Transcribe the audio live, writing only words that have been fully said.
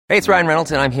Hey, it's Ryan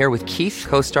Reynolds, and I'm here with Keith,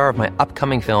 co-star of my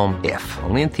upcoming film, If,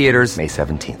 only in theaters May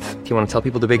 17th. Do you want to tell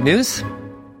people the big news?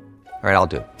 All right, I'll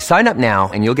do it. Sign up now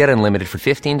and you'll get unlimited for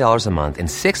 $15 a month and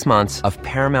 6 months of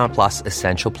Paramount Plus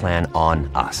Essential Plan on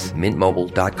us.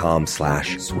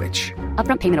 MintMobile.com/switch.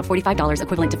 Upfront payment of $45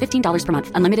 equivalent to $15 per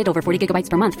month. Unlimited over 40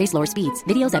 gigabytes per month. Face lower speeds.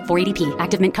 Videos at 480p.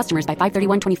 Active Mint customers by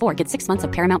 531.24 get 6 months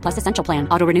of Paramount Plus Essential Plan.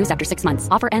 Auto renews after 6 months.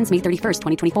 Offer ends May 31st,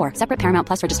 2024. Separate Paramount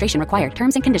Plus registration required.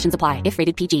 Terms and conditions apply if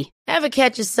rated PG. Ever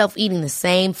catch yourself eating the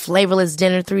same flavorless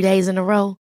dinner 3 days in a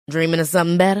row? Dreaming of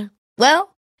something better? Well,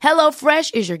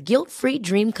 HelloFresh is your guilt-free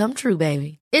dream come true,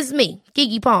 baby. It's me,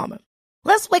 Keke Palmer.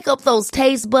 Let's wake up those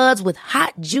taste buds with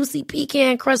hot, juicy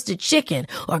pecan-crusted chicken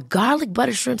or garlic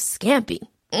butter shrimp scampi.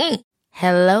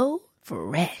 Hello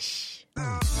Fresh.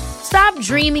 Stop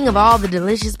dreaming of all the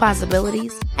delicious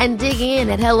possibilities and dig in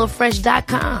at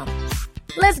HelloFresh.com.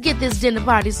 Let's get this dinner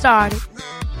party started.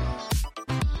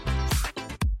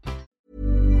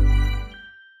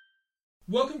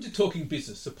 Welcome to Talking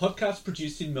Business, a podcast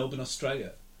produced in Melbourne,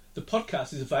 Australia. The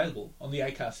podcast is available on the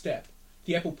Acast app,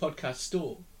 the Apple Podcast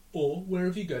Store, or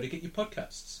wherever you go to get your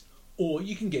podcasts. Or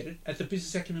you can get it at the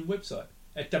Business Acumen website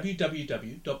at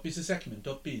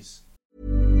www.businessacumen.biz.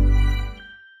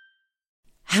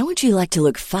 How would you like to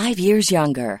look 5 years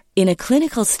younger? In a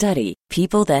clinical study,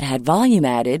 people that had volume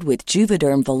added with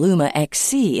Juvederm Voluma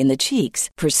XC in the cheeks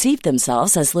perceived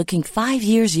themselves as looking 5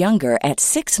 years younger at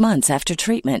 6 months after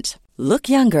treatment. Look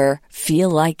younger, feel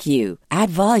like you. Add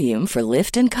volume for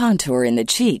lift and contour in the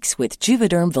cheeks with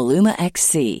Juvederm Voluma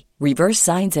XC. Reverse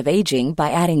signs of aging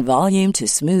by adding volume to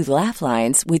smooth laugh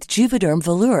lines with Juvederm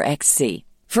Volure XC.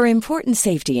 For important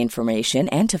safety information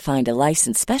and to find a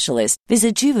licensed specialist,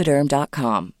 visit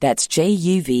Juvederm.com. That's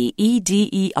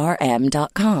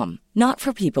JUVEDERM.com. Not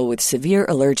for people with severe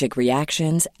allergic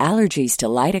reactions, allergies to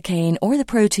lidocaine, or the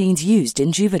proteins used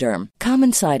in Juvederm.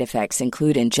 Common side effects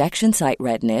include injection site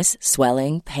redness,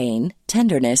 swelling, pain,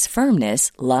 tenderness, firmness,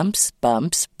 lumps,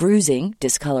 bumps, bruising,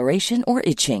 discoloration, or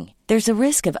itching. There's a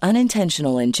risk of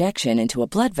unintentional injection into a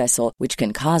blood vessel, which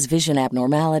can cause vision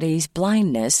abnormalities,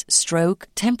 blindness, stroke,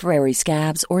 temporary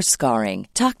scabs, or scarring.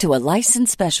 Talk to a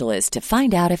licensed specialist to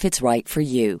find out if it's right for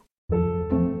you.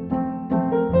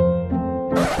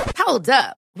 Hold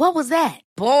up. What was that?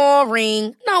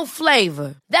 Boring. No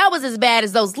flavor. That was as bad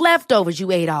as those leftovers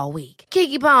you ate all week.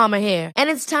 Keke Palmer here, and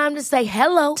it's time to say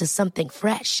hello to something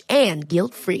fresh and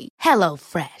guilt-free. Hello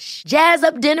Fresh. Jazz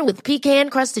up dinner with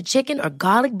pecan-crusted chicken or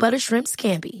garlic butter shrimp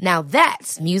scampi. Now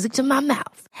that's music to my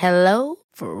mouth. Hello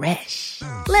Fresh.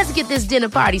 Let's get this dinner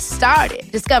party started.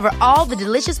 Discover all the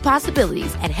delicious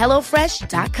possibilities at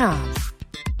HelloFresh.com.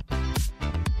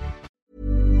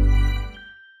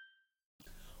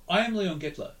 I am Leon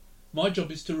Gettler. My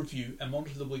job is to review and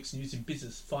monitor the week's news in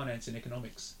business, finance and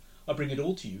economics. I bring it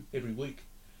all to you every week.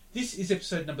 This is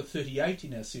episode number 38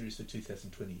 in our series for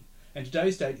 2020, and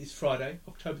today's date is Friday,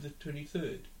 October the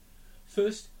 23rd.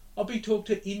 First, I'll be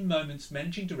talking to InMoment's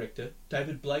Managing Director,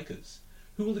 David Blakers,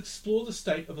 who will explore the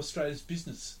state of Australia's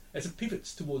business as it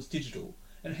pivots towards digital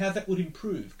and how that would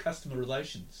improve customer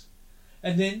relations.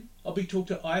 And then I'll be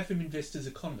talking to IFM Investors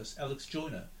economist Alex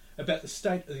Joyner about the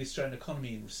state of the Australian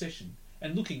economy in recession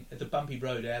and looking at the bumpy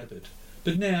road out of it.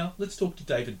 But now, let's talk to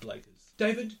David Blakers.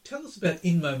 David, tell us about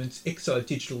InMoment's XI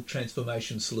Digital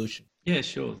Transformation Solution. Yeah,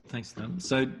 sure. Thanks, Don.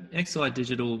 So XI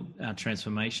Digital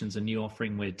Transformation is a new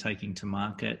offering we're taking to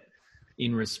market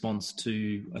in response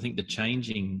to, I think, the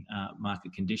changing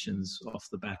market conditions off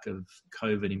the back of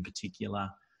COVID in particular.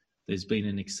 There's been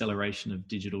an acceleration of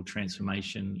digital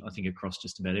transformation, I think, across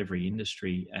just about every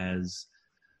industry, as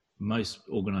most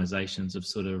organisations have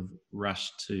sort of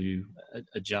rushed to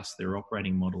adjust their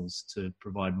operating models to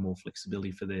provide more flexibility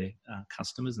for their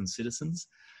customers and citizens.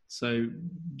 So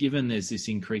given there's this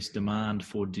increased demand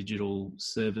for digital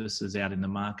services out in the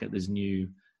market, there's new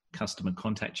customer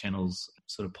contact channels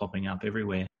sort of popping up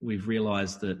everywhere. We've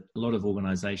realised that a lot of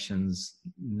organisations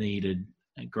needed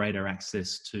greater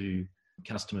access to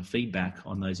customer feedback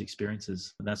on those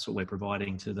experiences. And that's what we're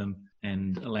providing to them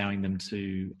and allowing them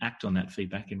to act on that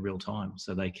feedback in real time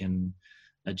so they can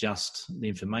adjust the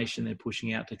information they're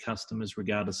pushing out to customers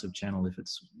regardless of channel. If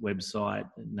it's website,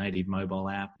 native mobile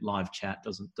app, live chat,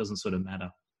 doesn't sort of matter.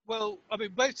 Well, I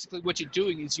mean, basically what you're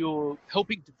doing is you're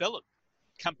helping develop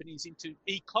companies into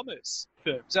e-commerce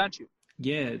firms, aren't you?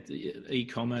 Yeah,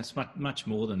 e-commerce, much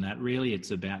more than that. Really, it's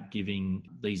about giving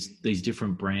these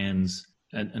different brands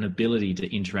an ability to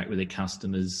interact with their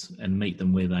customers and meet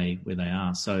them where they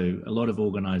are. So a lot of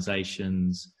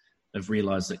organisations have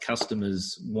realised that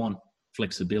customers want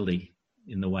flexibility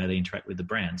in the way they interact with the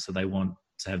brand. So they want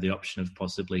to have the option of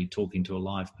possibly talking to a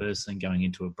live person, going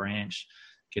into a branch,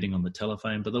 getting on the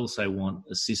telephone, but they also want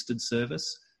assisted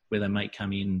service where they may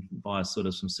come in via sort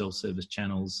of some self-service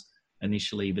channels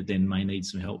initially, but then may need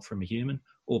some help from a human,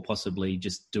 or possibly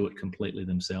just do it completely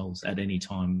themselves at any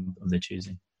time of their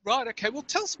choosing. Right, okay. Well,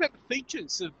 tell us about the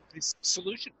features of this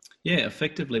solution. Yeah,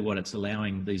 effectively what it's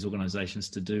allowing these organisations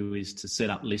to do is to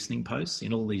set up listening posts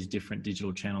in all these different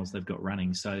digital channels they've got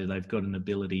running. So they've got an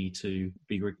ability to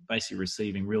be basically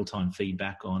receiving real-time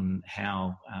feedback on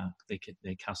how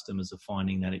their customers are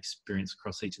finding that experience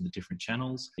across each of the different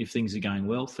channels. If things are going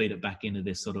well, feed it back into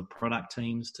their sort of product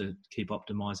teams to keep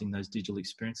optimising those digital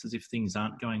experiences. If things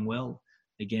aren't going well,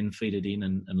 again, feed it in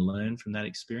and learn from that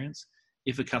experience.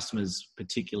 If a customer's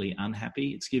particularly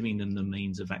unhappy, it's giving them the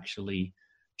means of actually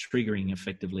triggering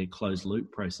effectively a closed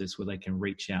loop process where they can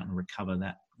reach out and recover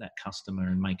that customer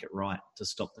and make it right to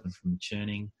stop them from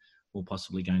churning or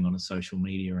possibly going on to social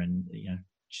media and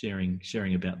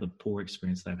sharing about the poor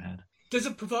experience they've had. Does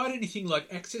it provide anything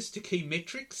like access to key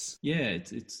metrics? Yeah,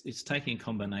 it's taking a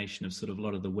combination of sort of a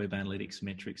lot of the web analytics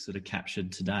metrics that are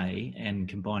captured today and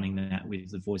combining that with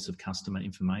the voice of customer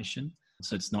information.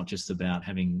 So it's not just about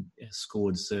having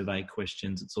scored survey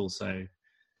questions, it's also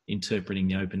interpreting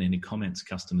the open-ended comments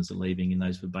customers are leaving in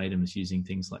those verbatims using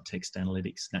things like text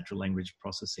analytics, natural language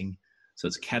processing. So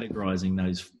it's categorising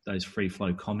those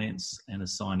free-flow comments and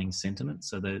assigning sentiment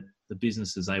so that the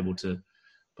business is able to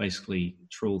basically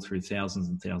trawl through thousands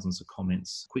and thousands of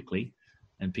comments quickly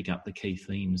and pick up the key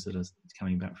themes that are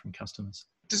coming back from customers.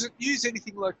 Does it use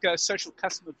anything like social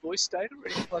customer voice data or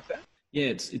anything like that? Yeah,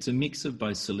 it's a mix of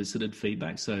both solicited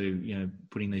feedback, so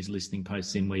putting these listening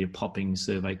posts in where you're popping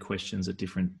survey questions at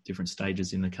different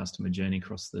stages in the customer journey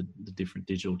across the different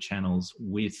digital channels,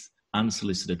 with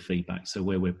unsolicited feedback, so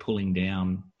where we're pulling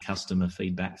down customer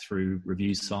feedback through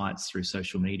review sites, through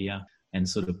social media, and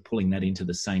sort of pulling that into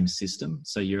the same system.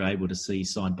 So you're able to see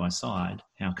side by side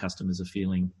how customers are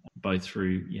feeling, both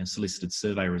through solicited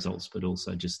survey results, but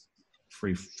also just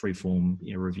free form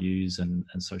reviews and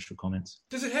social comments.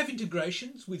 Does it have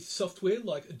integrations with software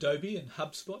like Adobe and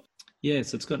HubSpot? Yeah,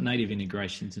 so it's got native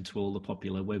integrations into all the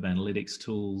popular web analytics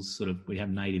tools. We have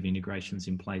native integrations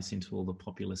in place into all the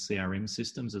popular CRM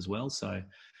systems as well. So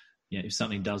if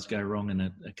something does go wrong and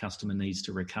a customer needs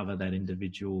to recover that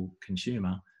individual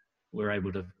consumer, we're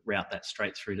able to route that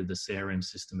straight through to the CRM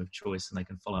system of choice, and they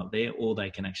can follow up there, or they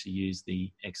can actually use the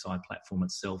XI platform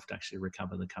itself to actually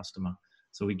recover the customer.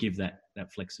 So we give that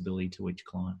flexibility to each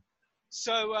client.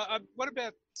 So what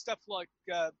about stuff like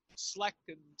Slack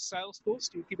and Salesforce?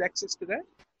 Do you give access to that?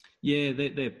 Yeah,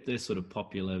 they're sort of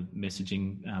popular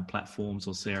messaging platforms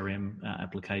or CRM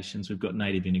applications. We've got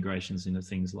native integrations into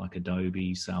things like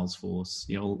Adobe, Salesforce,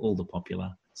 all the popular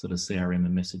sort of CRM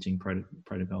and messaging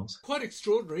protocols. Quite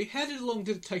extraordinary. How long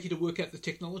did it take you to work out the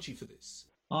technology for this?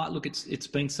 Look, it's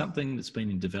been something that's been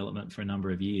in development for a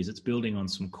number of years. It's building on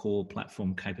some core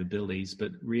platform capabilities,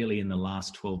 but really in the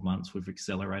last 12 months, we've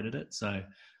accelerated it. So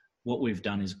what we've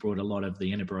done is brought a lot of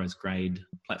the enterprise-grade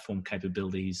platform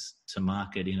capabilities to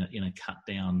market in a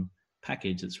cut-down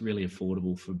package that's really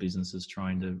affordable for businesses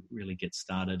trying to really get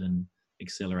started and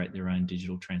accelerate their own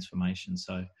digital transformation.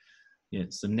 So, yeah,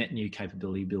 it's some net new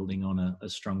capability building on a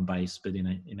strong base, but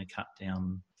in a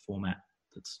cut-down format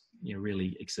that's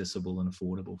really accessible and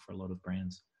affordable for a lot of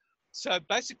brands. So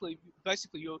basically,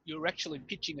 you're actually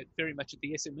pitching it very much at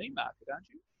the SME market, aren't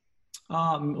you?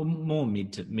 More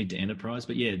mid to enterprise,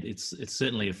 but yeah, it's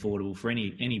certainly affordable for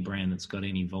any brand that's got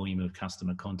any volume of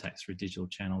customer contacts through digital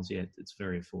channels. Yeah, it's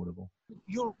very affordable.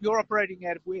 You're operating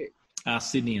out of where?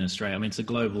 Sydney in Australia. I mean, it's a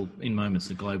global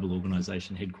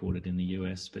organisation headquartered in the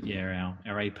US, but yeah,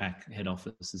 our APAC head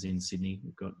office is in Sydney.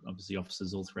 We've got obviously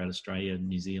offices all throughout Australia,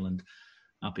 New Zealand,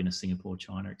 up into Singapore,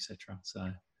 China, etc.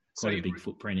 So quite a big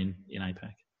footprint in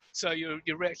APAC. So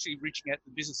you're actually reaching out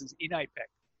to businesses in APAC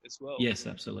as well? Yes,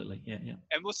 absolutely. Yeah.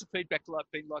 And what's the feedback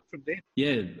been like from them?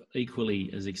 Yeah,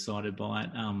 equally as excited by it.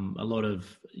 A lot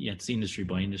of, it's industry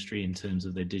by industry in terms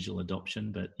of their digital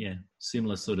adoption, but yeah,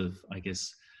 similar sort of, I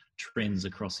guess, trends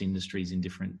across industries in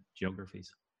different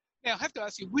geographies. Now, I have to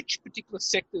ask you, which particular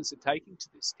sectors are taking to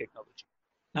this technology?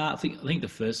 I think the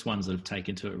first ones that have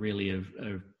taken to it really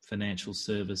are financial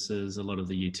services, a lot of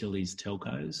the utilities,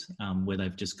 telcos, where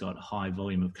they've just got high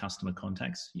volume of customer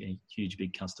contacts, huge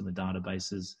big customer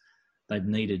databases. They've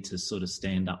needed to sort of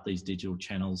stand up these digital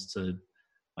channels to,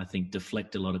 I think,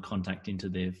 deflect a lot of contact into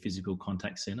their physical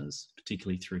contact centres,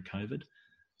 particularly through COVID.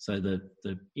 So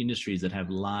the industries that have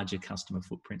larger customer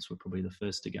footprints were probably the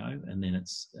first to go, and then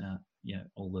it's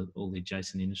all the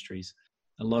adjacent industries.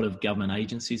 A lot of government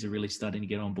agencies are really starting to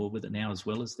get on board with it now, as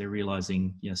well as they're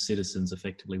realising citizens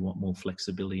effectively want more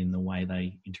flexibility in the way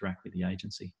they interact with the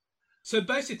agency. So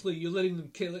basically, you're letting them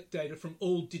collect data from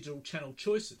all digital channel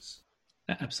choices.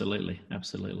 Absolutely.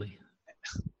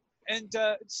 And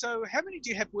so how many do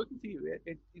you have working for you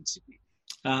in Sydney?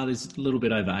 There's a little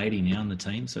bit over 80 now in the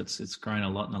team, so it's grown a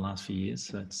lot in the last few years.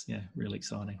 So it's really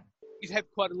exciting. You have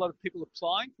quite a lot of people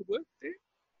applying for work there?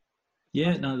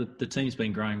 Yeah, no, the team's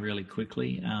been growing really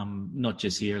quickly. Not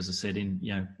just here, as I said,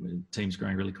 team's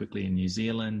growing really quickly in New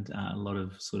Zealand. A lot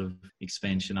of sort of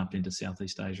expansion up into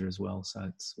Southeast Asia as well. So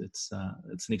it's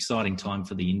an exciting time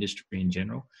for the industry in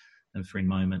general, and for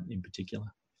InMoment in particular.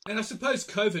 And I suppose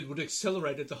COVID would have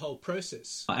accelerated the whole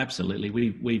process. Absolutely,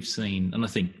 we've seen, and I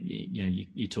think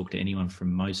you talk to anyone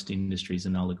from most industries,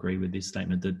 and they'll agree with this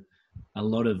statement that a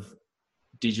lot of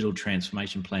digital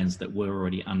transformation plans that were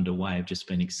already underway have just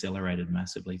been accelerated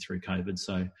massively through COVID.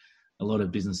 So a lot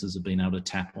of businesses have been able to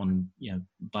tap on,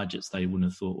 budgets they wouldn't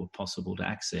have thought were possible to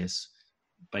access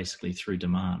basically through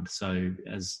demand. So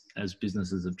as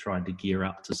businesses have tried to gear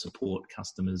up to support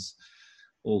customers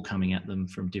all coming at them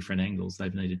from different angles,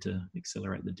 they've needed to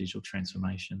accelerate the digital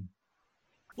transformation.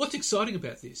 What's exciting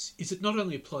about this is it not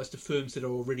only applies to firms that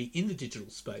are already in the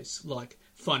digital space, like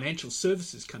financial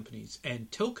services companies and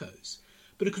telcos,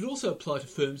 but it could also apply to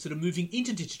firms that are moving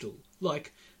into digital,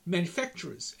 like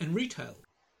manufacturers and retail.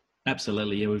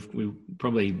 Absolutely, yeah. We've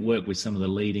probably worked with some of the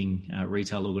leading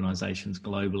retail organisations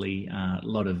globally, a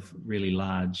lot of really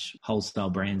large wholesale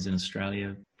brands in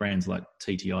Australia, brands like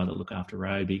TTI that look after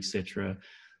Roby, etc.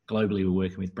 Globally, we're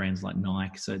working with brands like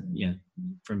Nike. So,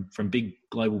 from big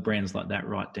global brands like that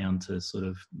right down to sort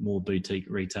of more boutique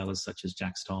retailers such as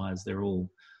Jack's Tires, they're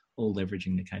all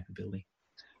leveraging the capability.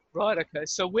 Right, okay.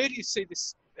 So where do you see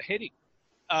this heading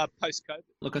post-COVID?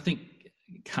 Look, I think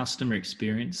customer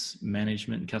experience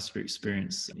management, customer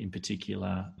experience in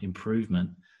particular improvement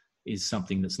is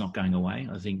something that's not going away.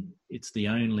 I think it's the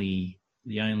only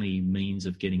means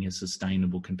of getting a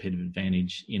sustainable competitive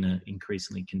advantage in an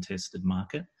increasingly contested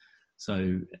market.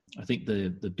 So I think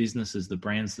the businesses, the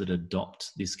brands that adopt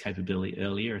this capability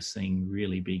earlier are seeing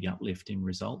really big uplift in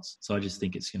results. So I just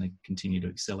think it's going to continue to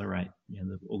accelerate.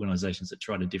 The organisations that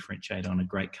try to differentiate on a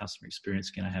great customer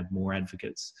experience are going to have more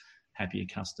advocates, happier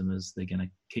customers. They're going to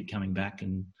keep coming back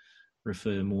and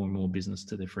refer more and more business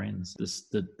to their friends.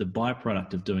 The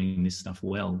byproduct of doing this stuff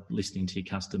well, listening to your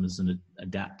customers and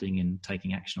adapting and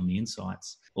taking action on the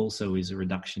insights, also is a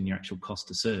reduction in your actual cost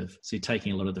to serve. So you're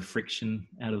taking a lot of the friction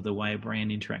out of the way a brand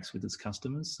interacts with its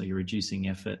customers. So you're reducing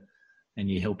effort and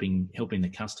you're helping the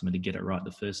customer to get it right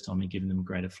the first time. You're giving them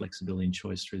greater flexibility and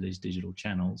choice through these digital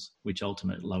channels, which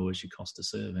ultimately lowers your cost to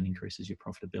serve and increases your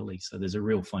profitability. So there's a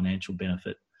real financial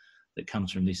benefit that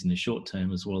comes from this in the short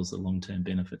term, as well as the long-term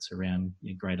benefits around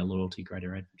greater loyalty,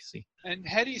 greater advocacy. And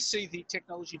how do you see the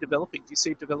technology developing? Do you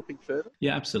see it developing further?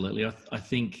 Yeah, absolutely. I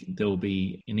think there will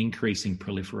be an increasing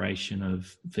proliferation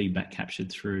of feedback captured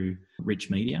through rich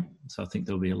media. So I think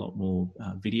there'll be a lot more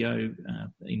video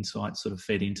insights sort of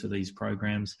fed into these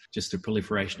programs, just a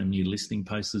proliferation of new listening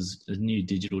posts as new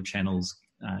digital channels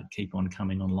keep on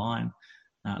coming online.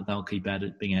 They'll keep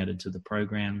being added to the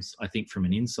programs. I think from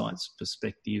an insights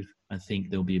perspective, I think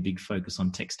there'll be a big focus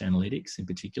on text analytics in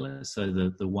particular. So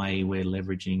the way we're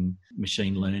leveraging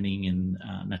machine learning and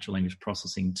natural language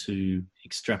processing to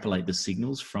extrapolate the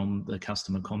signals from the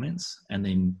customer comments and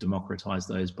then democratize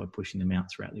those by pushing them out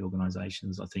throughout the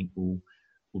organizations, I think will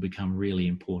become really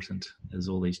important as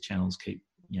all these channels keep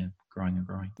growing and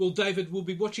growing. Well, David, we'll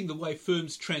be watching the way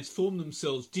firms transform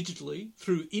themselves digitally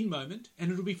through InMoment, and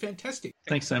it'll be fantastic.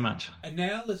 Thanks so much. And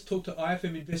now let's talk to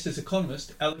IFM Investors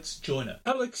economist Alex Joyner.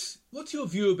 Alex, what's your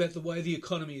view about the way the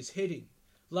economy is heading?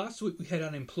 Last week we had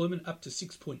unemployment up to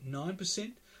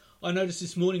 6.9%. I noticed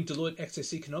this morning Deloitte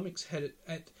Access Economics had it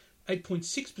at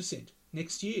 8.6%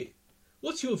 next year.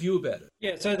 What's your view about it?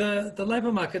 Yeah, so the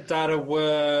labour market data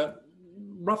were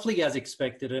roughly as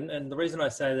expected. And the reason I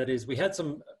say that is we had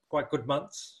some quite good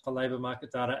months for labour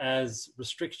market data as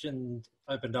restrictions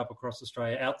opened up across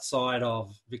Australia outside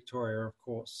of Victoria, of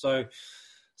course. So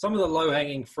some of the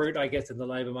low-hanging fruit, I guess, in the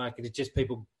labour market is just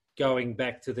people going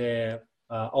back to their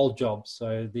old jobs.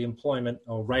 So the employment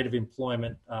or rate of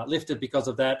employment lifted because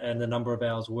of that, and the number of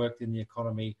hours worked in the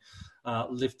economy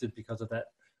lifted because of that.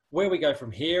 Where we go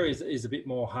from here is a bit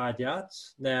more hard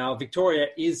yards. Now, Victoria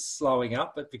is slowing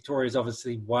up, but Victoria is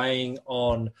obviously weighing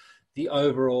on the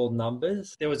overall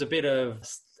numbers. There was a bit of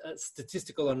a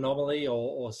statistical anomaly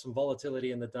or some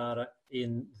volatility in the data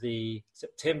in the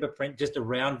September print just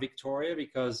around Victoria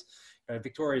because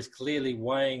Victoria is clearly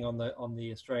weighing on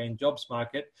the Australian jobs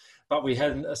market, but we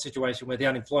had a situation where the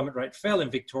unemployment rate fell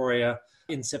in Victoria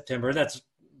in September, and that's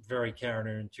very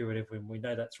counterintuitive when we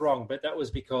know that's wrong, but that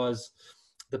was because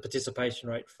the participation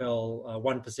rate fell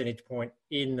 1 percentage point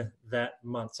in that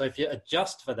month. So if you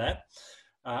adjust for that,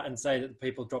 and say that the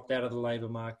people dropped out of the labour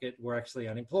market were actually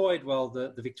unemployed, well,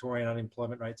 the Victorian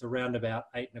unemployment rate's around about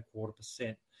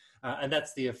 8.25%. And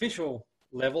that's the official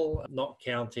level, not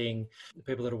counting the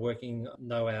people that are working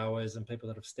no hours and people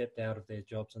that have stepped out of their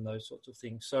jobs and those sorts of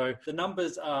things. So the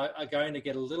numbers are going to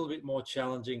get a little bit more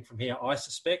challenging from here, I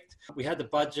suspect. We had the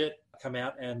budget come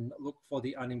out and look for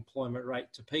the unemployment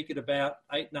rate to peak at about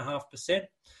 8.5%.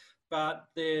 But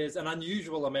there's an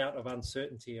unusual amount of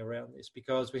uncertainty around this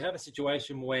because we have a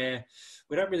situation where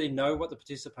we don't really know what the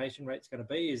participation rate is going to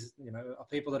be. Are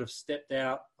people that have stepped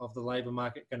out of the labour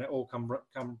market going to all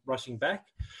come rushing back?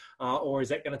 Or is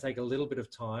that going to take a little bit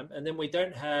of time? And then we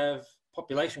don't have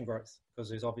population growth because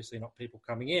there's obviously not people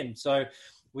coming in. So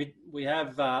we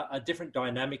have a different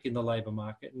dynamic in the labour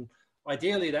market. And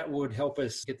ideally, that would help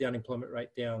us get the unemployment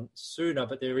rate down sooner,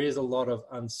 but there is a lot of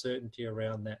uncertainty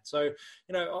around that. So,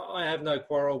 I have no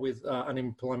quarrel with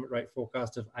unemployment rate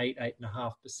forecast of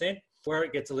 8.5%. Where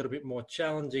it gets a little bit more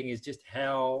challenging is just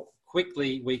how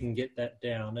quickly we can get that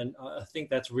down. And I think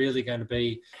that's really going to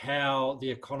be how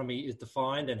the economy is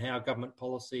defined and how government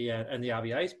policy and the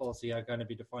RBA's policy are going to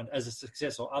be defined as a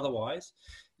success or otherwise,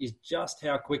 is just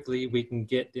how quickly we can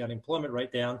get the unemployment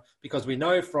rate down, because we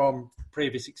know from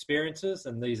previous experiences,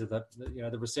 and these are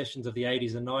the recessions of the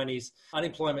 80s and 90s,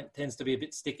 unemployment tends to be a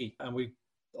bit sticky and we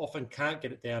often can't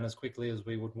get it down as quickly as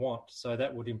we would want. So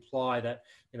that would imply that,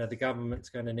 the government's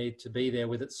going to need to be there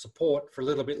with its support for a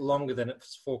little bit longer than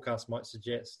its forecast might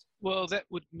suggest. Well, that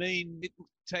would mean it will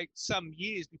take some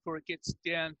years before it gets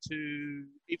down to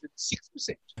even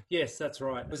 6%. Yes, that's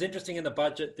right. It was interesting in the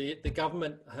budget, the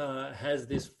government has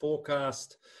this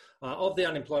forecast of the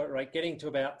unemployment rate getting to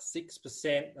about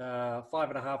 6%,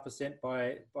 5.5%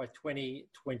 by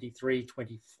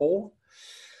 2023-24.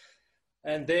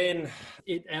 And then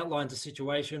it outlines a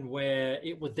situation where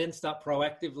it would then start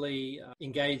proactively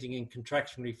engaging in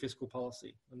contractionary fiscal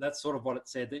policy. And that's sort of what it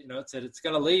said. It said it's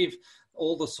going to leave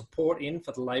all the support in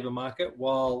for the labour market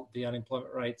while the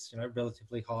unemployment rate's,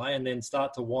 relatively high, and then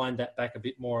start to wind that back a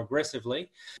bit more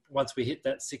aggressively once we hit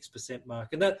that 6%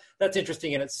 mark. And that's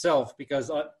interesting in itself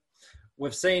because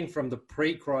we've seen from the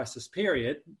pre-crisis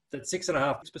period that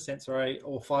 6.5%,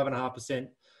 or 5.5%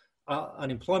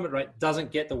 unemployment rate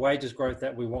doesn't get the wages growth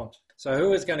that we want. So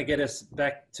who is going to get us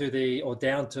back to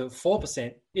down to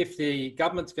 4% if the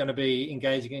government's going to be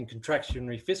engaging in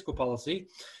contractionary fiscal policy?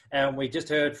 And we just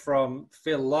heard from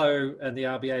Phil Lowe and the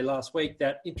RBA last week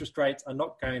that interest rates are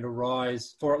not going to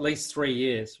rise for at least 3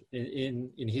 years,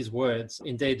 in his words.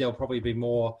 Indeed, there'll probably be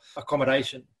more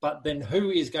accommodation. But then who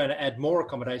is going to add more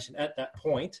accommodation at that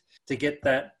point to get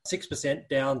that 6%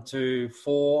 down to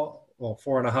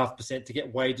 4.5% to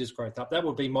get wages growth up? That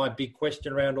would be my big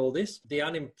question around all this. The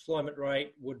unemployment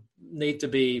rate would need to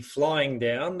be flying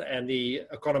down and the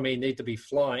economy need to be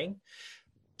flying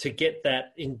to get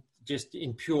that in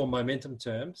pure momentum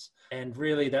terms. And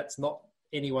really that's not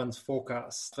anyone's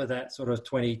forecast for that sort of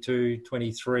 22,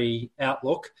 23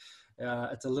 outlook.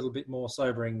 It's a little bit more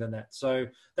sobering than that. So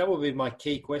that will be my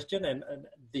key question. And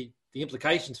the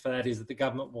implications for that is that the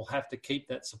government will have to keep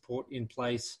that support in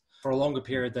place for a longer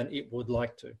period than it would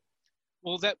like to.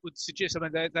 Well, that would suggest,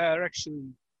 they are actually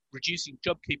reducing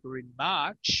JobKeeper in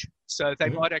March, so they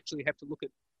might actually have to look at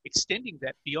extending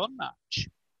that beyond March.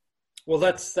 Well,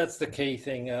 that's the key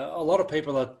thing. A lot of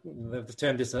people they've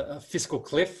termed this a fiscal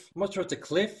cliff. I'm not sure it's a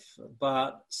cliff,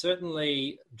 but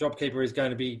certainly JobKeeper is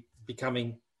going to be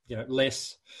becoming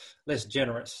less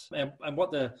generous. And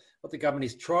what the government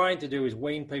is trying to do is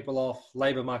wean people off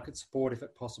labour market support if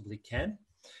it possibly can,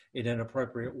 in an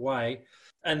appropriate way,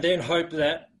 and then hope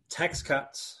that tax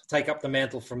cuts take up the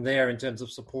mantle from there in terms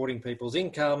of supporting people's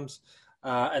incomes,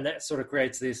 and that sort of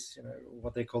creates this,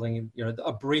 what they're calling,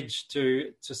 a bridge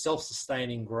to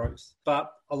self-sustaining growth.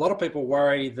 But a lot of people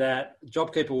worry that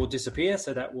JobKeeper will disappear,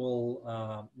 so that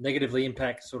will negatively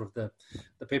impact sort of the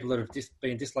people that have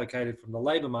been dislocated from the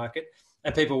labour market,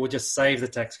 and people will just save the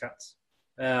tax cuts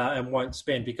and won't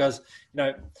spend because,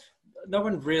 no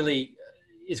one really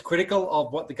is critical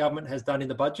of what the government has done in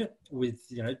the budget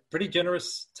with, pretty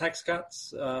generous tax cuts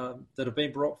that have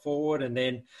been brought forward, and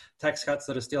then tax cuts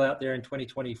that are still out there in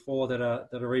 2024 that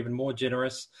are even more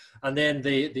generous. And then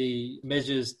the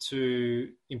measures to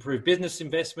improve business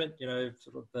investment,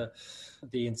 sort of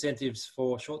the incentives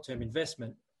for short-term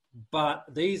investment. But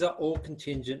these are all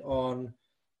contingent on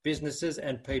businesses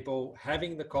and people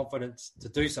having the confidence to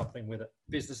do something with it.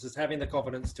 Businesses having the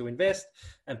confidence to invest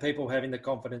and people having the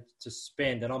confidence to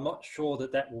spend. And I'm not sure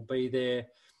that will be there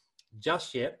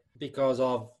just yet because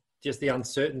of just the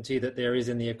uncertainty that there is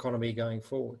in the economy going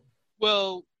forward.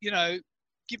 Well,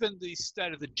 given the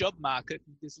state of the job market,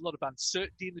 there's a lot of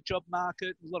uncertainty in the job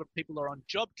market. A lot of people are on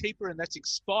JobKeeper, and that's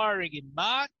expiring in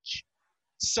March.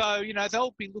 So,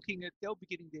 they'll be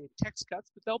getting their tax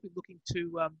cuts, but they'll be looking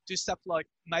to do stuff like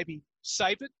maybe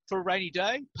save it for a rainy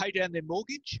day, pay down their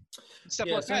mortgage, and stuff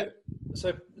like that.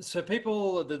 So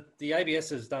people, the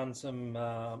ABS has done some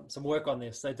work on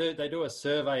this. They do a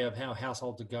survey of how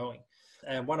households are going,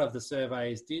 and one of the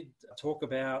surveys did talk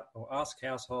about or ask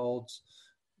households,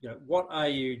 what are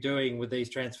you doing with these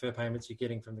transfer payments you're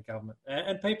getting from the government?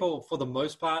 And people, for the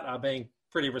most part, are being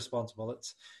pretty responsible.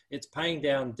 It's paying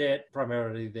down debt,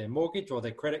 primarily their mortgage or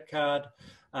their credit card.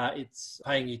 It's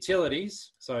paying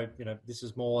utilities. So, this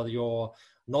is more your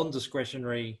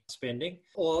non-discretionary spending,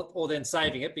 or then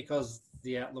saving it because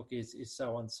the outlook is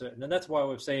so uncertain. And that's why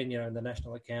we've seen, in the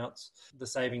national accounts, the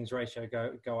savings ratio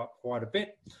go up quite a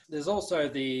bit. There's also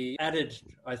the added,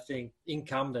 I think,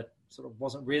 income that sort of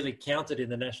wasn't really counted in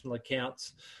the national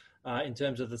accounts in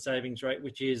terms of the savings rate,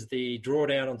 which is the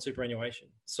drawdown on superannuation.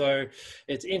 So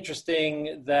it's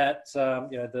interesting that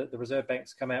the Reserve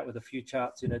Bank's come out with a few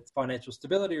charts in its financial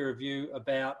stability review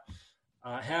about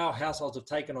how households have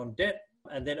taken on debt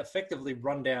and then effectively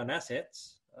run down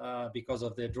assets because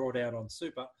of their drawdown on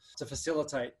super to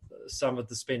facilitate some of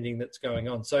the spending that's going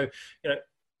on. So,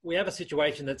 we have a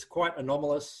situation that's quite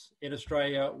anomalous in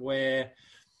Australia where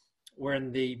we're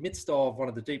in the midst of one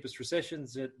of the deepest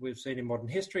recessions that we've seen in modern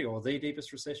history, or the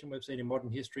deepest recession we've seen in modern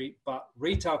history. But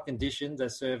retail conditions,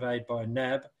 as surveyed by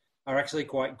NAB, are actually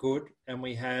quite good. And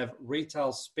we have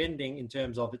retail spending in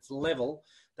terms of its level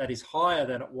that is higher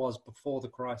than it was before the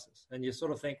crisis. And you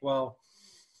sort of think, well,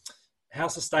 how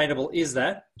sustainable is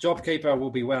that? JobKeeper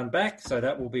will be wound back, so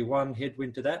that will be one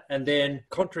headwind to that. And then,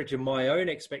 contrary to my own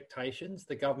expectations,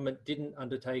 the government didn't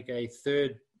undertake a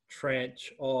third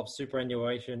tranche of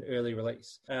superannuation early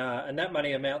release. And that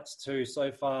money amounts to, so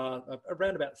far,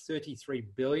 around about 33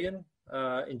 billion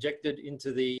injected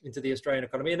into the Australian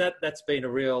economy. And that's been a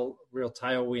real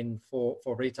tailwind for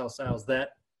retail sales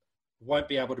that won't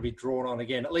be able to be drawn on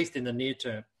again, at least in the near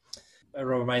term. It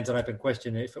remains an open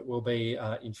question if it will be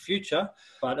in future,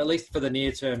 but at least for the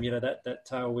near term, that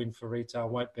tailwind for retail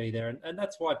won't be there. And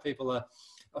that's why people are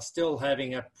still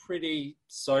having a pretty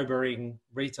sobering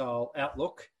retail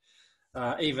outlook,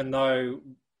 even though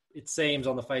it seems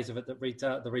on the face of it that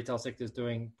the retail sector is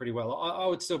doing pretty well. I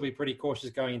would still be pretty cautious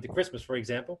going into Christmas, for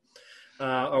example.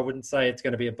 I wouldn't say it's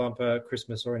going to be a bumper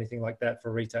Christmas or anything like that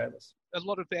for retailers. A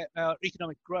lot of our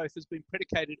economic growth has been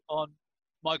predicated on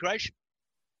migration.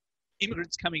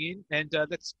 Immigrants coming in, and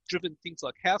that's driven things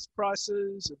like house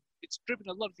prices. It's driven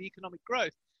a lot of the economic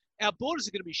growth. Our borders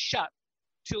are going to be shut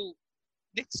till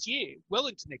next year, well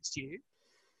into next year.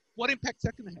 What impact is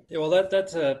that going to have? Yeah, well,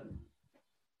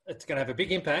 it's going to have a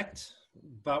big impact,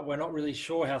 but we're not really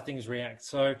sure how things react.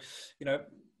 So,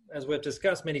 as we've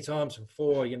discussed many times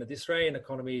before, the Australian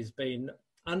economy has been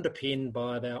underpinned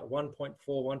by about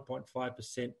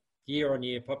 1.5%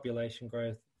 year-on-year population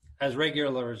growth, as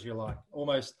regular as you like,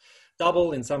 almost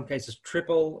double, in some cases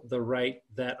triple the rate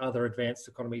that other advanced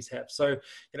economies have. So,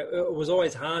 it was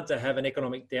always hard to have an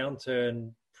economic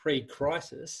downturn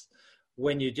pre-crisis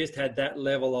when you just had that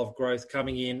level of growth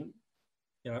coming in,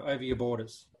 over your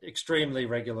borders extremely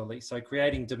regularly. So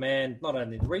creating demand, not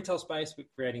only in the retail space, but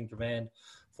creating demand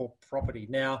for property.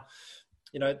 Now,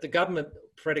 the government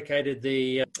predicated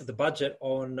the budget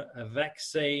on a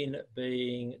vaccine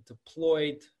being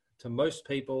deployed to most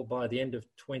people by the end of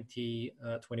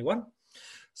 2021.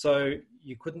 So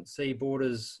you couldn't see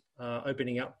borders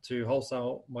opening up to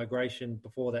wholesale migration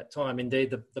before that time.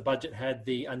 Indeed, the budget had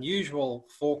the unusual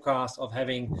forecast of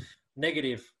having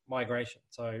negative migration.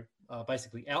 So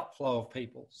basically outflow of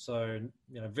people. So,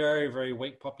 very, very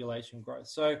weak population growth.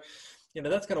 So,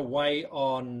 that's going to weigh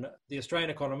on the Australian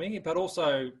economy, but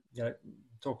also,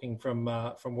 talking from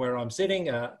where I'm sitting,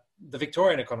 the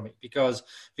Victorian economy, because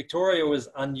Victoria was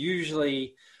an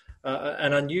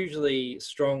unusually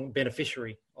strong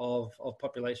beneficiary of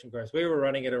population growth. We were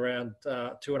running at around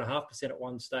 2.5% at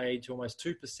one stage, almost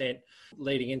 2%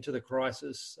 leading into the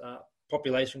crisis,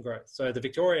 population growth. So the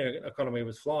Victorian economy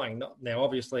was flying. Now,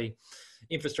 obviously,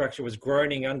 infrastructure was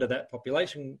groaning under that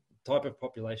type of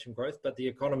population growth, but the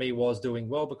economy was doing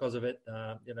well because of it.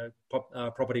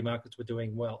 Property markets were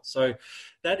doing well. So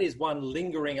that is one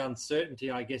lingering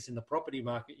uncertainty, I guess, in the property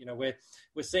market.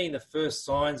 We're seeing the first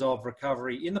signs of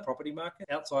recovery in the property market.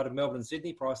 Outside of Melbourne and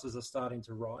Sydney, prices are starting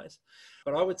to rise.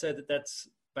 But I would say that that's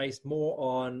based more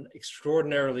on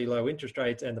extraordinarily low interest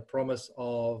rates and the promise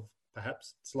of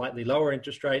perhaps slightly lower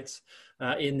interest rates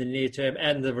in the near term,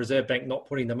 and the Reserve Bank not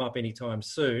putting them up anytime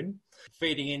soon,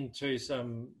 feeding into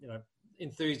some,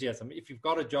 enthusiasm. If you've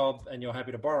got a job and you're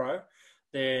happy to borrow,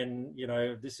 then,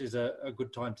 this is a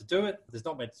good time to do it. There's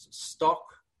not much stock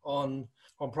on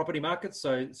property markets,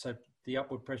 so the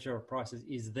upward pressure of prices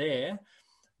is there,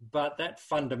 but that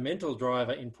fundamental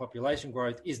driver in population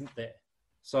growth isn't there.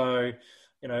 So,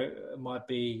 it might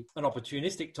be an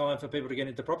opportunistic time for people to get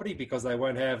into property because they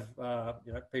won't have,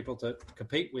 people to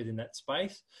compete with in that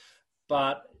space.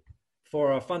 But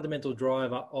for a fundamental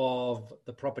driver of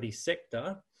the property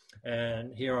sector,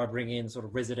 and here I bring in sort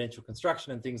of residential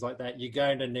construction and things like that, you're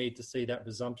going to need to see that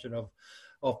resumption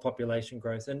of population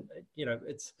growth. And,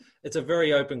 it's a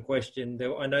very open question.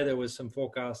 I know there was some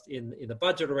forecast in the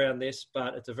budget around this,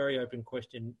 but it's a very open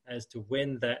question as to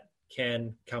when that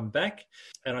can come back.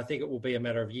 And I think it will be a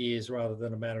matter of years rather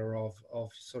than a matter of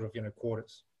sort of,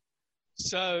 quarters.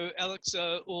 So, Alex,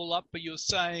 all up, but you're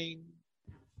saying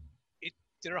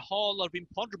there are a whole lot of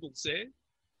imponderables there,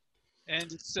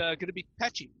 and it's going to be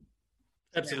patchy.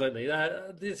 Absolutely.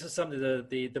 This is something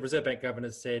the Reserve Bank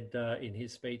Governor said in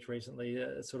his speech recently,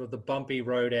 sort of the bumpy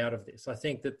road out of this. I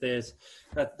think that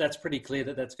that's pretty clear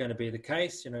that that's going to be the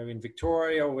case. In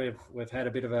Victoria, we've had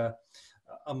a bit of a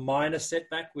minor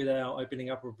setback with our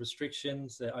opening up of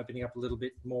restrictions. They're opening up a little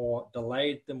bit more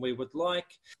delayed than we would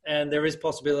like. And there is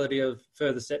possibility of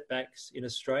further setbacks in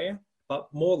Australia,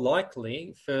 but more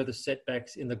likely further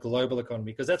setbacks in the global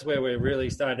economy, because that's where we're really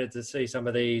started to see some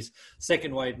of these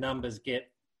second wave numbers get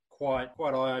quite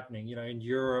eye-opening. In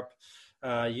Europe,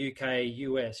 UK,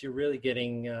 US, you're really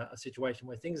getting a situation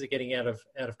where things are getting out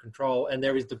of control, and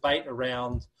there is debate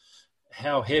around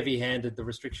how heavy-handed the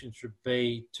restrictions should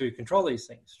be to control these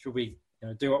things. Should we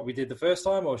do what we did the first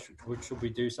time, or should we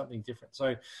do something different?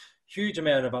 So huge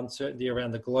amount of uncertainty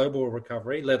around the global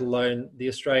recovery, let alone the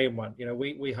Australian one.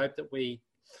 We hope that we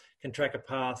can track a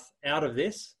path out of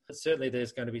this, but certainly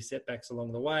there's going to be setbacks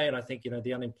along the way. And I think,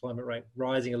 the unemployment rate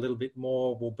rising a little bit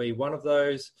more will be one of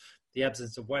those. The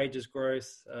absence of wages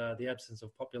growth, the absence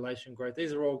of population growth,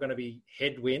 these are all going to be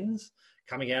headwinds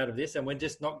coming out of this. And we're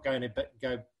just not going to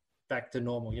go back to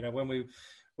normal.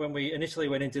 When we initially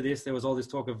went into this, there was all this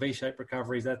talk of V-shaped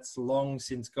recoveries. That's long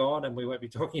since gone, and we won't be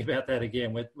talking about that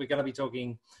again. We're going to be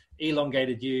talking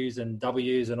elongated U's and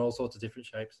W's and all sorts of different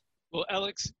shapes. Well,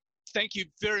 Alex, thank you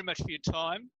very much for your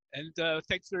time, and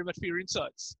thanks very much for your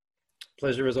insights.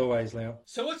 Pleasure as always, Leo.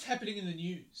 So what's happening in the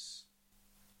news?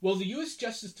 Well, the US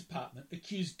Justice Department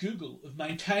accused Google of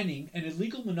maintaining an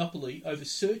illegal monopoly over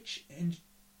search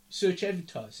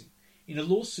advertising in a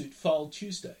lawsuit filed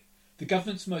Tuesday, the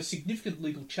government's most significant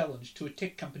legal challenge to a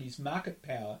tech company's market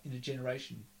power in a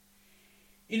generation.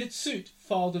 In its suit,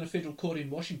 filed in a federal court in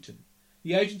Washington,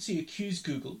 the agency accused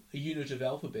Google, a unit of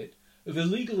Alphabet, of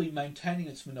illegally maintaining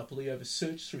its monopoly over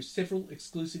search through several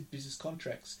exclusive business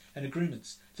contracts and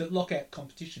agreements that lock out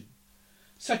competition.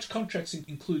 Such contracts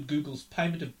include Google's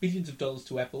payment of billions of dollars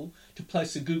to Apple to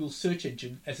place the Google search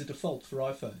engine as a default for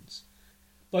iPhones.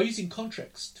 By using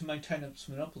contracts to maintain its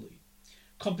monopoly,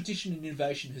 competition and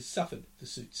innovation has suffered, the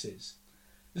suit says.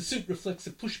 The suit reflects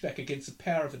a pushback against the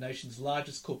power of the nation's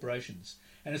largest corporations,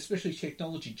 and especially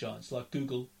technology giants like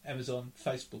Google, Amazon,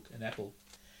 Facebook and Apple.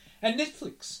 And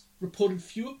Netflix reported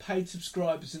fewer paid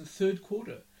subscribers in the third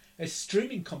quarter as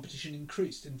streaming competition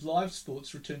increased and live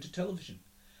sports returned to television.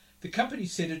 The company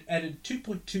said it added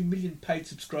 2.2 million paid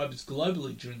subscribers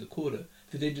globally during the quarter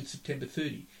that ended September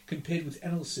 30, compared with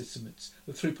analyst estimates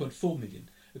of 3.4 million,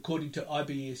 according to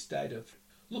IBS data.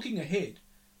 Looking ahead,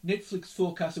 Netflix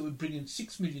forecast it would bring in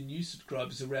 6 million new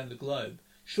subscribers around the globe,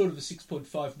 short of the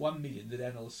 6.51 million that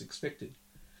analysts expected.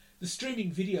 The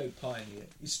streaming video pioneer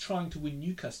is trying to win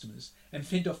new customers and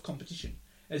fend off competition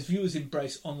as viewers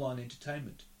embrace online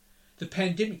entertainment. The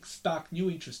pandemic sparked new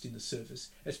interest in the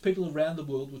service as people around the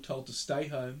world were told to stay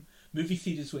home, movie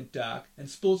theatres went dark, and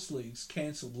sports leagues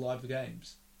cancelled live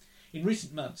games. In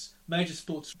recent months, major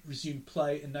sports resumed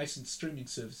play and nascent streaming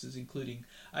services, including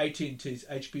AT&T's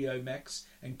HBO Max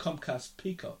and Comcast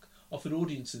Peacock, offered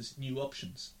audiences new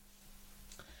options.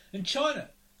 And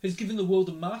China has given the world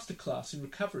a masterclass in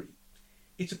recovery.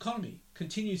 Its economy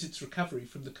continues its recovery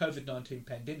from the COVID-19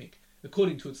 pandemic,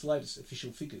 according to its latest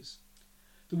official figures.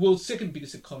 The world's second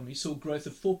biggest economy saw growth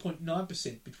of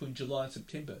 4.9% between July and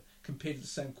September compared to the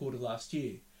same quarter last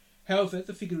year. However,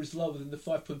 the figure is lower than the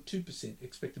 5.2%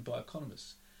 expected by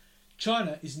economists.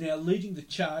 China is now leading the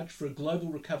charge for a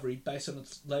global recovery based on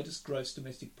its latest gross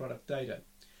domestic product data.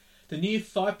 The near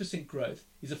 5% growth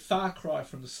is a far cry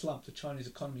from the slump the Chinese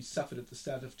economy suffered at the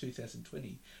start of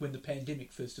 2020, when the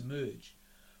pandemic first emerged.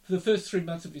 For the first 3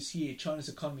 months of this year, China's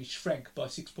economy shrank by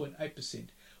 6.8%,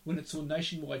 when it saw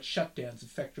nationwide shutdowns of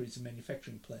factories and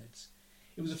manufacturing plants.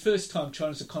 It was the first time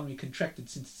China's economy contracted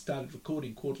since it started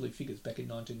recording quarterly figures back in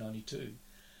 1992.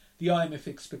 The IMF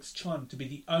expects China to be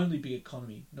the only big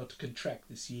economy not to contract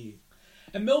this year.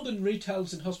 And Melbourne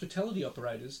retailers and hospitality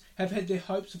operators have had their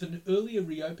hopes of an earlier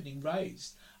reopening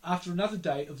raised after another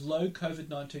day of low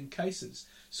COVID-19 cases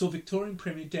saw Victorian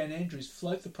Premier Dan Andrews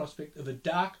float the prospect of a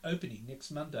dark opening next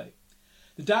Monday.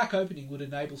 The dark opening would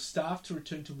enable staff to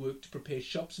return to work to prepare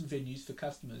shops and venues for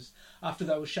customers after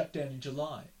they were shut down in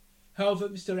July. However,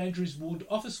 Mr Andrews warned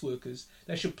office workers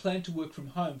they should plan to work from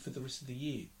home for the rest of the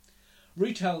year.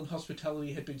 Retail and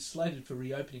hospitality had been slated for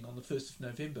reopening on the 1st of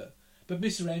November, but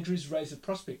Mr Andrews raised the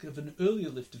prospect of an earlier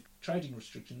lift of trading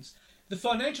restrictions. The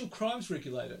Financial Crimes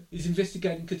Regulator is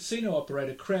investigating casino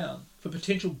operator Crown for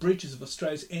potential breaches of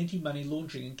Australia's anti-money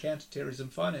laundering and counter-terrorism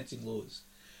financing laws.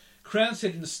 Crown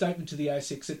said in a statement to the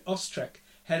ASX that AUSTRAC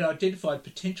had identified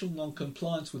potential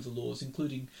non-compliance with the laws,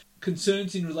 including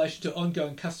concerns in relation to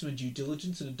ongoing customer due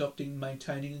diligence and adopting,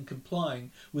 maintaining and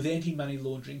complying with anti-money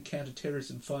laundering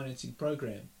counter-terrorism financing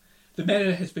program. The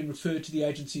matter has been referred to the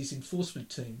agency's enforcement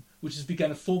team, which has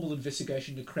begun a formal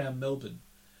investigation into Crown Melbourne.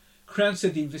 Crown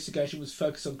said the investigation was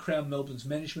focused on Crown Melbourne's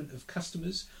management of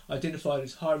customers identified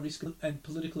as high risk and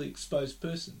politically exposed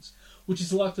persons, which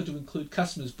is likely to include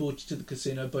customers brought to the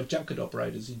casino by junket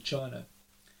operators in China.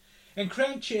 And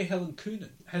Crown Chair Helen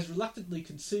Coonan has reluctantly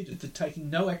conceded that taking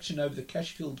no action over the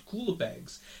cash-filled cooler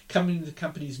bags coming into the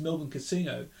company's Melbourne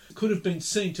casino could have been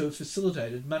seen to have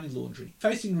facilitated money laundering.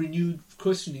 Facing renewed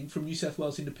questioning from New South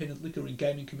Wales Independent Liquor and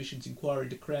Gaming Commission's inquiry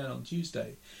into Crown on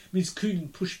Tuesday, Ms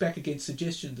Coonan pushed back against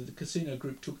suggestion that the casino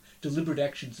group took deliberate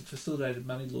actions that facilitated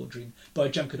money laundering by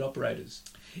junket operators.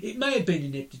 It may have been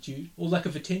ineptitude or lack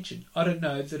of attention. I don't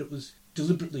know that it was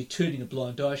deliberately turning a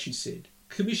blind eye, she said.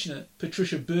 Commissioner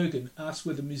Patricia Bergen asked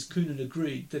whether Ms Coonan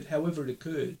agreed that, however it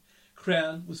occurred,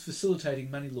 Crown was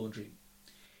facilitating money laundering.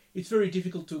 It's very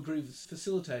difficult to agree with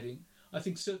facilitating. I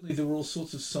think certainly there were all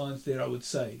sorts of signs there, I would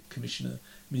say, Commissioner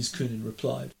Ms Coonan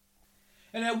replied.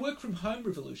 And our work-from-home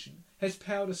revolution has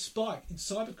powered a spike in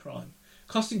cybercrime,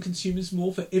 costing consumers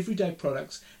more for everyday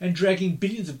products and dragging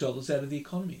billions of dollars out of the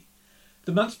economy.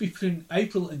 The months between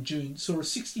April and June saw a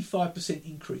 65%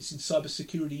 increase in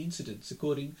cybersecurity incidents,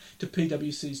 according to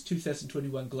PwC's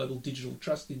 2021 Global Digital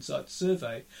Trust Insights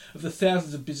survey of the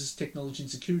thousands of business technology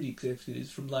and security executives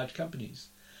from large companies.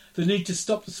 The need to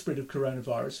stop the spread of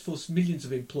coronavirus forced millions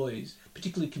of employees,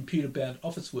 particularly computer-bound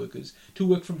office workers, to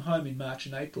work from home in March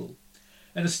and April.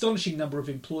 An astonishing number of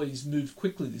employees moved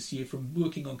quickly this year from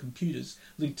working on computers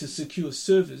linked to secure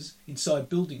servers inside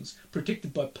buildings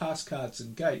protected by pass cards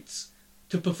and gates,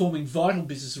 to performing vital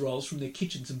business roles from their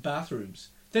kitchens and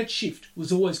bathrooms. That shift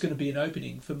was always going to be an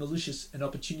opening for malicious and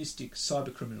opportunistic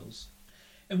cybercriminals.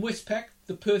 And Westpac,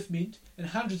 the Perth Mint, and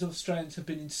hundreds of Australians have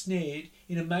been ensnared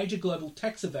in a major global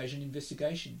tax evasion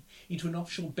investigation into an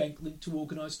offshore bank linked to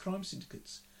organised crime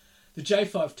syndicates. The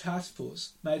J5 task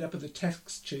force, made up of the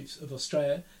tax chiefs of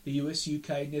Australia, the US,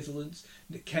 UK, Netherlands,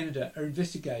 and Canada, are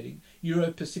investigating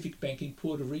Euro-Pacific Bank in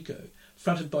Puerto Rico,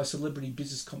 fronted by celebrity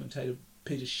business commentator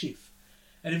Peter Schiff.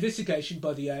 An investigation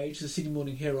by The Age, the Sydney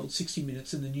Morning Herald, 60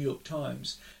 Minutes and the New York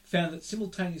Times found that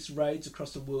simultaneous raids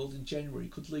across the world in January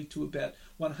could lead to about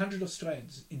 100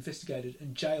 Australians investigated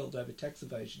and jailed over tax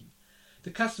evasion.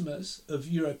 The customers of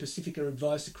Euro-Pacific are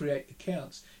advised to create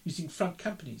accounts using front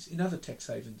companies in other tax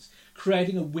havens,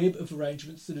 creating a web of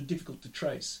arrangements that are difficult to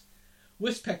trace.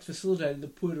 Westpac facilitated the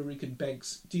Puerto Rican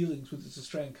bank's dealings with its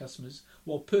Australian customers,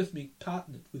 while Perth Mint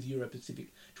partnered with Euro-Pacific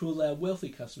to allow wealthy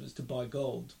customers to buy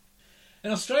gold.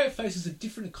 And Australia faces a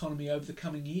different economy over the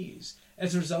coming years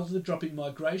as a result of the drop in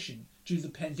migration due to the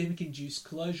pandemic-induced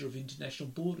closure of international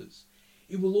borders.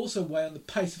 It will also weigh on the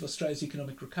pace of Australia's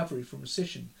economic recovery from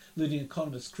recession, leading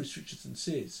economist Chris Richardson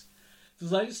says.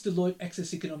 The latest Deloitte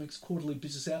Access Economics Quarterly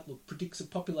Business Outlook predicts the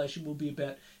population will be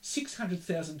about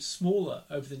 600,000 smaller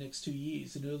over the next 2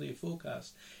 years than earlier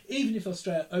forecast, even if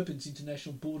Australia opens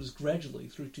international borders gradually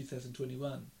through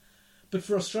 2021. But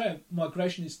for Australia,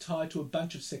 migration is tied to a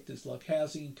bunch of sectors like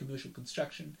housing and commercial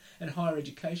construction and higher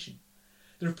education.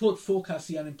 The report forecasts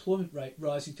the unemployment rate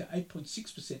rising to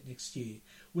 8.6% next year,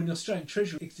 when the Australian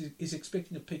Treasury is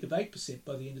expecting a peak of 8%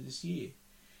 by the end of this year.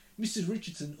 Mr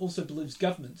Richardson also believes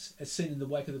governments, as seen in the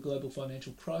wake of the global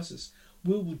financial crisis,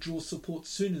 will withdraw support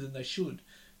sooner than they should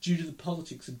due to the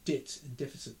politics of debts and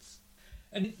deficits.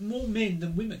 And more men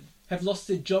than women have lost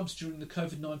their jobs during the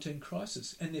COVID-19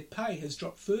 crisis, and their pay has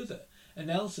dropped further,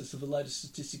 analysis of the latest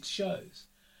statistics shows.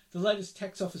 The latest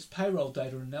tax office payroll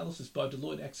data analysis by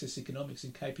Deloitte Access Economics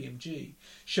and KPMG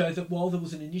show that while there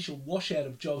was an initial washout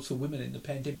of jobs for women in the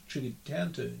pandemic-triggered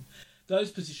downturn,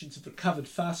 those positions have recovered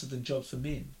faster than jobs for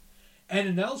men. An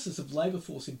analysis of labour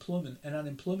force employment and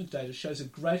unemployment data shows a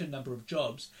greater number of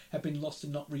jobs have been lost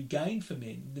and not regained for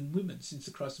men than women since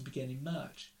the crisis began in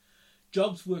March.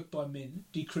 Jobs worked by men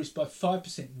decreased by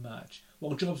 5% in March,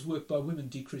 while jobs worked by women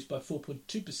decreased by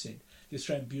 4.2%, the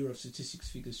Australian Bureau of Statistics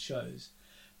figures shows.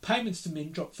 Payments to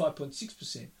men dropped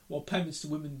 5.6%, while payments to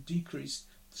women decreased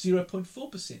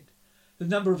 0.4%. The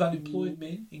number of unemployed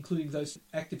men, including those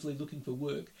actively looking for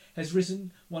work, has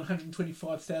risen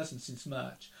 125,000 since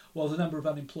March, while the number of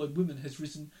unemployed women has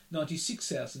risen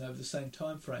 96,000 over the same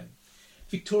time frame.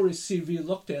 Victoria's severe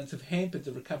lockdowns have hampered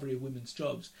the recovery of women's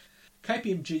jobs.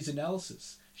 KPMG's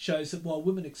analysis shows that while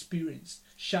women experienced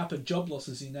sharper job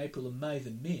losses in April and May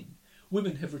than men,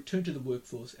 women have returned to the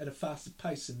workforce at a faster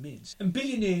pace than men. And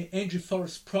billionaire Andrew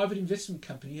Forrest's private investment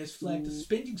company has flagged a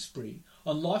spending spree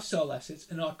on lifestyle assets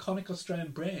and iconic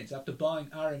Australian brands after buying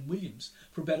R.M. Williams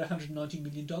for about $190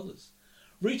 million.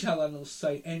 Retail analysts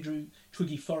say Andrew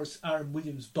Twiggy Forrest's R.M.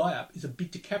 Williams buy-up is a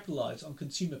bid to capitalise on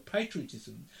consumer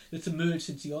patriotism that's emerged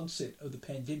since the onset of the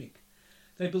pandemic.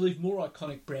 They believe more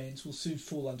iconic brands will soon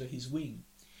fall under his wing.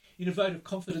 In a vote of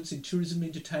confidence in tourism,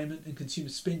 entertainment and consumer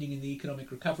spending in the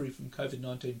economic recovery from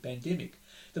COVID-19 pandemic,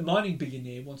 the mining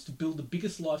billionaire wants to build the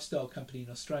biggest lifestyle company in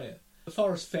Australia. The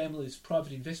Forrest family's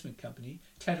private investment company,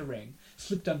 Tatarang,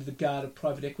 slipped under the guard of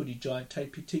private equity giant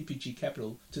TPG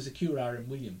Capital to secure R.M.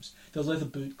 Williams, the leather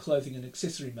boot, clothing and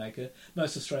accessory maker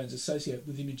most Australians associate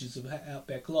with images of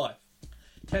outback life.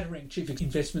 Tatarang Chief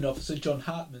Investment Officer John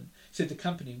Hartman said the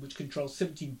company, which controls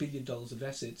 $17 billion of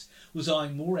assets, was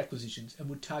eyeing more acquisitions and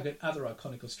would target other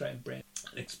iconic Australian brands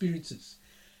and experiences.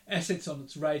 Assets on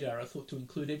its radar are thought to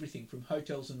include everything from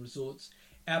hotels and resorts,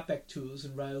 outback tours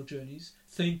and rail journeys,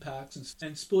 theme parks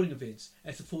and sporting events,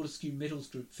 as the Fortescue Metals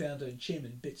Group founder and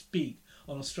chairman bets big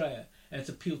on Australia and its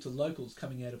appeal to locals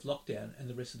coming out of lockdown and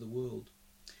the rest of the world.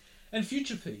 And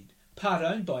FutureFeed, part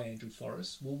owned by Andrew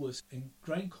Forrest, Woolworths and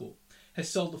GrainCorp, has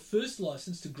sold the first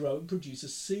licence to grow and produce a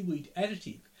seaweed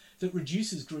additive that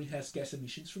reduces greenhouse gas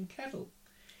emissions from cattle.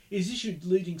 It is issued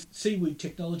leading seaweed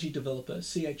technology developer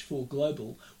CH4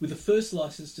 Global with the first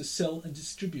licence to sell and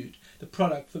distribute the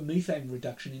product for methane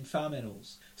reduction in farm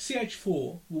animals.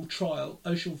 CH4 will trial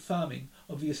ocean farming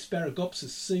of the Asparagopsis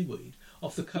seaweed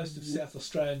off the coast of South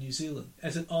Australia and New Zealand,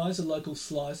 as it eyes a local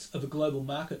slice of a global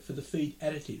market for the feed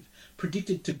additive,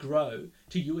 predicted to grow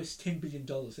to US $10 billion,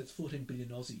 that's 14 billion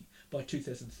Aussie, by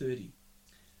 2030.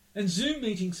 And Zoom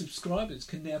meeting subscribers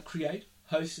can now create,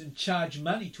 host and charge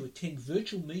money to attend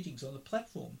virtual meetings on the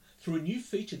platform through a new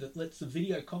feature that lets the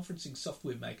video conferencing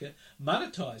software maker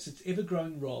monetize its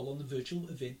ever-growing role on the virtual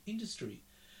event industry.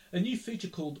 A new feature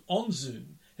called On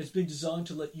Zoom has been designed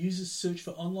to let users search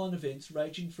for online events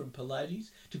ranging from Pilates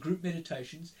to group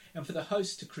meditations and for the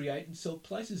hosts to create and sell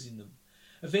places in them.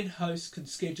 Event hosts can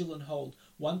schedule and hold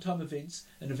one-time events,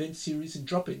 an event series and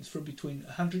drop-ins from between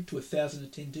 100 to 1,000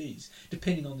 attendees,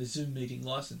 depending on the Zoom meeting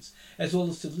license, as well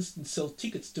as to list and sell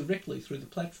tickets directly through the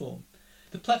platform.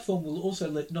 The platform will also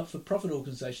let not-for-profit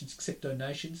organisations accept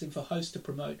donations and for hosts to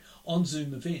promote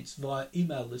on-Zoom events via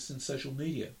email lists and social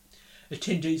media.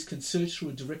 Attendees can search through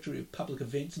a directory of public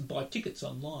events and buy tickets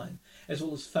online, as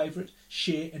well as favourite,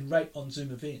 share and rate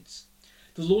on-Zoom events.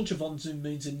 The launch of OnZoom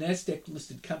means a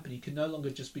NASDAQ-listed company can no longer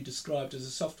just be described as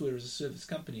a software-as-a-service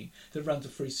company that runs a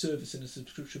free service and a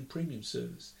subscription premium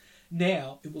service.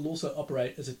 Now it will also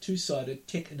operate as a two-sided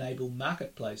tech-enabled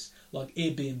marketplace like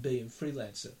Airbnb and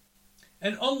Freelancer.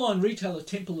 And online retailer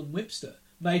Temple & Webster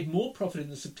made more profit in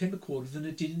the September quarter than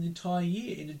it did in the entire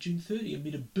year in June 30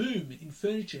 amid a boom in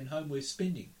furniture and homeware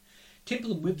spending.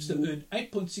 Temple & Webster earned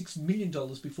 $8.6 million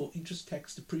before interest,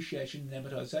 tax, depreciation and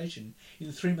amortisation in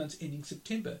the 3 months ending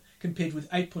September, compared with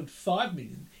 $8.5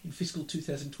 million in fiscal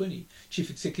 2020,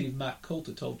 Chief Executive Mark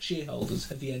Coulter told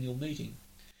shareholders at the annual meeting.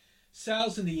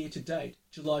 Sales in the year to date,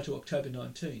 July to October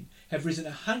 19, have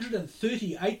risen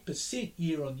 138%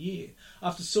 year on year,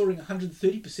 after soaring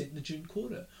 130% in the June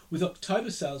quarter, with October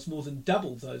sales more than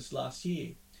double those last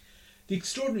year. The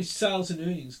extraordinary sales and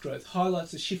earnings growth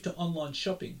highlights the shift to online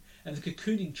shopping and the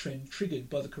cocooning trend triggered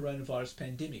by the coronavirus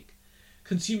pandemic.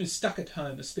 Consumers stuck at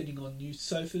home are spending on new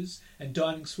sofas and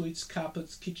dining suites,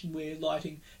 carpets, kitchenware,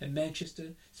 lighting and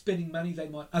Manchester, spending money they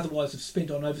might otherwise have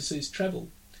spent on overseas travel.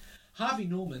 Harvey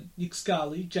Norman, Nick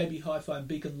Scali, JB Hi-Fi and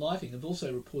Beacon Lighting have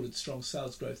also reported strong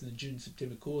sales growth in the June and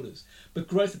September quarters, but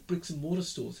growth at bricks and mortar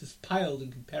stores has paled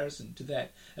in comparison to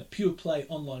that at pure-play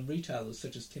online retailers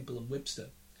such as Temple & Webster.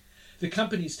 The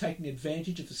company is taking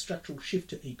advantage of the structural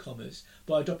shift to e-commerce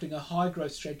by adopting a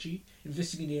high-growth strategy,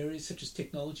 investing in areas such as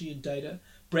technology and data,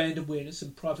 brand awareness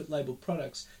and private label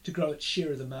products to grow its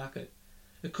share of the market.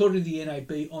 According to the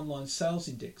NAB Online Sales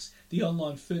Index, the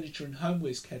online furniture and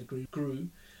homewares category grew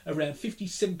around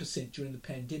 57% during the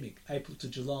pandemic, April to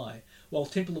July, while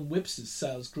Temple & Webster's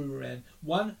sales grew around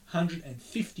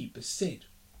 150%.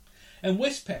 And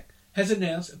Westpac has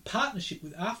announced a partnership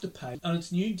with Afterpay on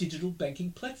its new digital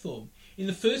banking platform, in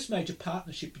the first major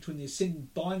partnership between the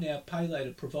ascendant buy now, pay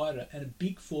later provider and a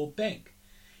Big Four bank.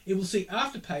 It will see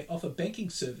Afterpay offer banking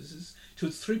services to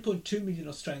its 3.2 million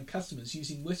Australian customers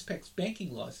using Westpac's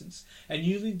banking licence and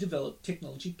newly developed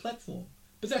technology platform.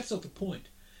 But that's not the point.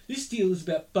 This deal is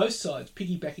about both sides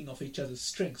piggybacking off each other's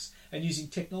strengths and using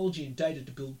technology and data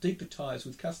to build deeper ties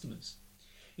with customers.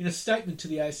 In a statement to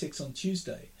the ASX on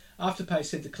Tuesday, Afterpay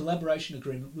said the collaboration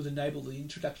agreement would enable the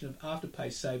introduction of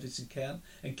Afterpay savings account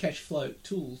and cash flow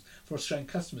tools for Australian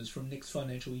customers from next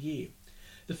financial year.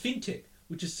 The fintech,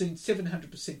 which has seen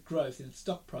 700% growth in its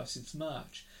stock price since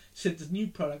March, said the new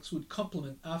products would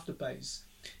complement Afterpay's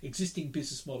existing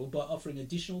business model by offering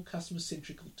additional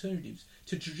customer-centric alternatives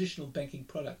to traditional banking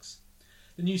products.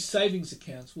 The new savings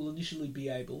accounts will initially be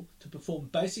able to perform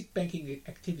basic banking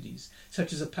activities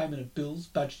such as a payment of bills,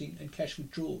 budgeting and cash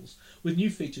withdrawals, with new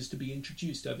features to be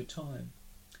introduced over time.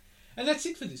 And that's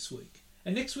it for this week.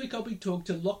 And next week I'll be talking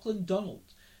to Lachlan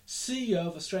Donald, CEO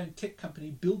of Australian tech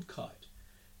company BuildKite.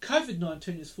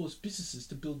 COVID-19 has forced businesses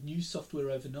to build new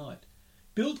software overnight.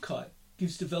 BuildKite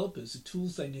gives developers the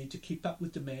tools they need to keep up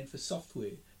with demand for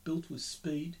software built with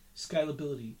speed,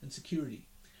 scalability and security.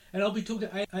 And I'll be talking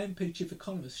to AMP Chief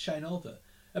Economist Shane Olver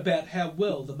about how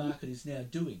well the market is now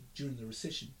doing during the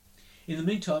recession. In the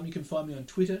meantime, you can find me on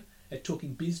Twitter at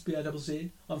TalkingBiz, BIZZ,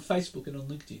 on Facebook and on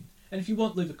LinkedIn. And if you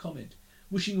want, leave a comment.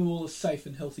 Wishing you all a safe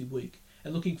and healthy week,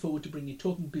 and looking forward to bringing you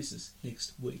Talking Business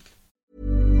next week.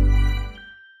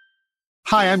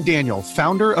 Hi, I'm Daniel,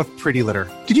 founder of Pretty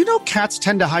Litter. Did you know cats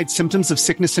tend to hide symptoms of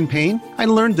sickness and pain? I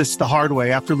learned this the hard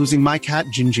way after losing my cat,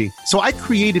 Gingy. So I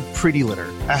created Pretty Litter,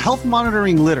 a health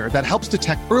monitoring litter that helps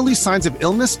detect early signs of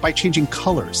illness by changing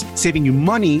colors, saving you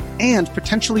money and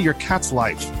potentially your cat's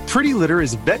life. Pretty Litter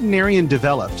is veterinarian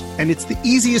developed, and it's the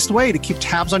easiest way to keep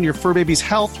tabs on your fur baby's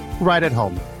health right at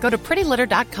home. Go to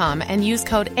prettylitter.com and use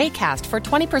code ACAST for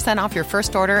 20% off your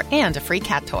first order and a free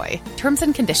cat toy. Terms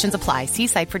and conditions apply. See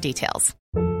site for details.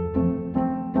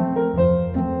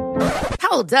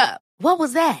 Hold up. What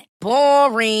was that?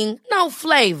 Boring. No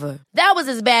flavor. That was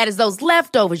as bad as those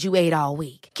leftovers you ate all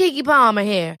week. Keke Palmer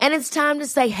here, and it's time to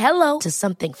say hello to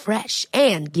something fresh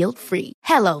and guilt-free.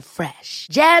 Hello Fresh.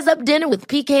 Jazz up dinner with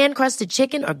pecan-crusted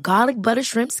chicken or garlic butter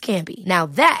shrimp scampi. Now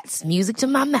that's music to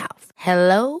my mouth.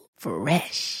 Hello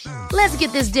Fresh. Let's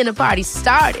get this dinner party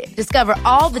started. Discover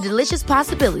all the delicious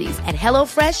possibilities at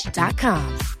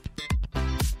HelloFresh.com.